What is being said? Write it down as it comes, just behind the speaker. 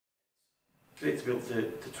great to be able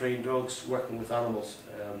to train dogs, working with animals.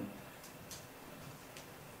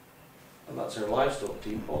 And that's our livestock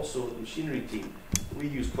team. Also, the machinery team. We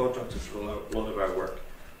use contractors for a lot of our work.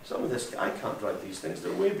 Some of this, I can't drive these things,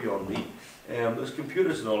 they're way beyond me. There's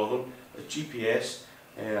computers in all of them, there's GPS,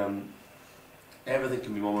 everything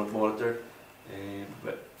can be monitored.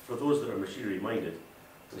 But for those that are machinery minded,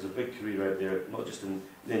 there's a big career out there, not just in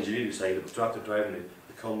the engineering side, but the tractor driving,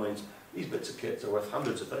 the combines. These bits of kits are worth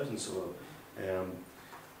hundreds of thousands of them.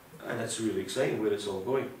 And it's really exciting where it's all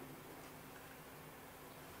going.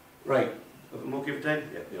 Right, am I okay for time?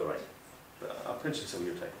 Yeah, you're right. But I'll pinch in some of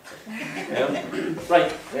your time.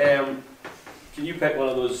 Right, can you pick one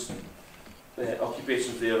of those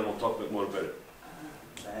occupations there and we'll talk a bit more about it?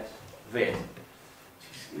 Vet.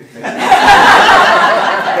 Pick the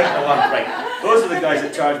one, right. Those are the guys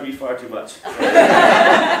that charge me far too much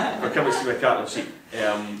for coming to see my cattle and sheep.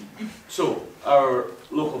 So, our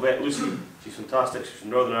local vet, Lucy, she's fantastic, she's from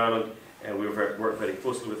Northern Ireland, and we work very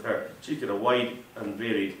closely with her. She's got a wide and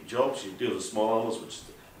varied job. She deals with small animals, which is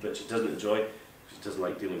a bit she doesn't enjoy. She doesn't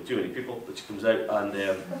like dealing with too many people, but she comes out and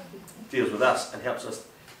deals with us and helps us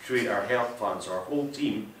create our health plans. So our whole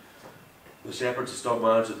team, the shepherds, the stock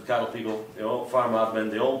managers, the cattle people, they all farm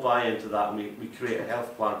admin, they all buy into that, and we create a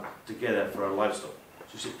health plan together for our livestock.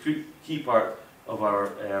 So it's a key part of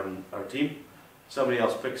our team. Somebody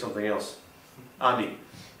else pick something else. Andy,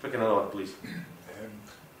 pick another one, please.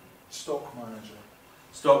 Stock manager.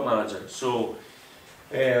 Stock manager. So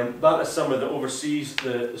that is somebody that oversees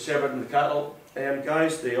the shepherd and the cattle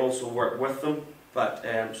guys. They also work with them. But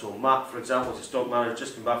so Matt, for example, is a stock manager,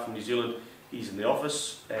 just come back from New Zealand. He's in the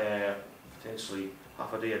office, potentially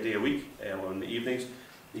half a day a week, or in the evenings.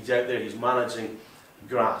 He's out there, he's managing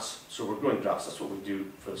grass. So we're growing grass, that's what we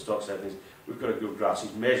do for the stock side of things. We've got to grow grass,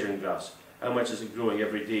 he's measuring grass. How much is it growing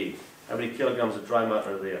every day? How many kilograms of dry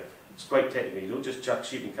matter are there? It's quite technical. You don't just chuck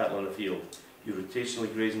sheep and cattle in a field. You're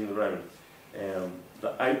rotationally grazing them around.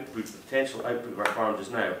 The output, the potential output of our farm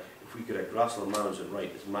just now, if we could have grassland management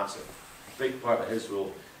right, is massive. A big part of his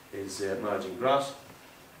role is managing grass.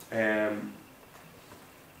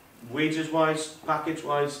 Wages-wise,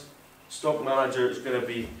 package-wise, stock manager is going to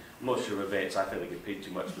be, I'm not sure about vets, I think they get paid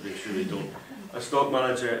too much, but they surely don't. A stock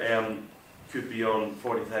manager could be on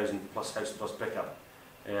 40,000 plus house plus pickup.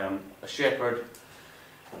 A shepherd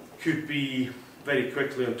could be very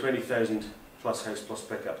quickly on 20,000 plus house plus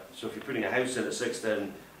pickup. So if you're putting a house in at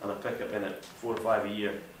 6,000 and a pickup in at 4 or 5 a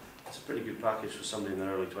year, it's a pretty good package for somebody in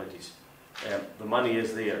their early 20s. The money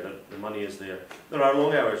is there. The money is there. There are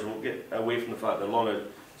long hours. We won't get away from the fact they're long at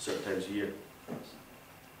certain times a year.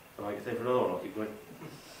 Am I get time for another one? I'll keep going.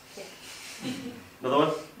 Another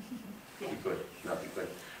one? Keep going. No, keep going.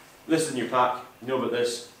 This is in your pack. You know about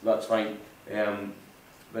this. That's fine.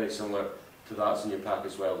 Very similar to that's in your pack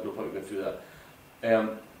as well. No point going through that.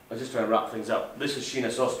 I'll just try and wrap things up. This is Sheena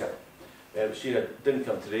Soska. Sheena didn't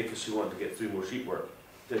come today because she wanted to get through more sheep work.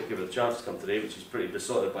 Didn't give her the chance to come today, but she's pretty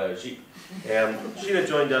besotted by her sheep. Sheena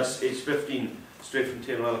joined us age 15, straight from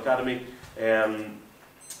Taylor Academy.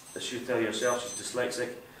 As she'll tell you herself, she's dyslexic,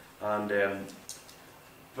 and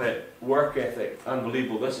but work ethic,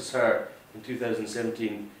 unbelievable. This is her in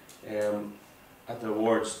 2017 at the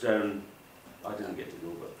awards down. I didn't get to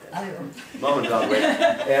go, but Mum and Dad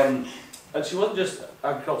went. And she wasn't just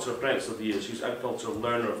Agricultural Apprentice of the Year, she was Agricultural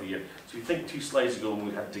Learner of the Year. So you think 2 slides ago when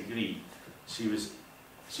we had degree, she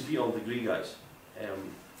beat all the degree guys.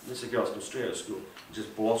 This is a girl who's come straight out of school,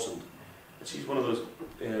 just blossomed. And she's one of those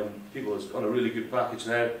people who's on a really good package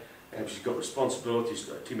now. She's got responsibilities, she's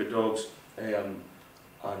got a team of dogs, and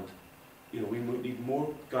you know, we need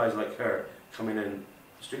more guys like her coming in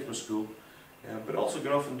straight from school, but also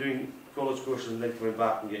going off and doing college courses and then coming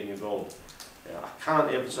back and getting involved. I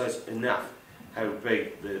can't emphasise enough how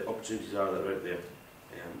big the opportunities are that are out there.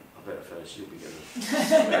 I better finish, you'll be getting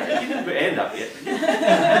them. You didn't end up yet.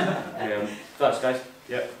 Thanks guys.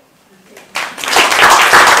 Yep.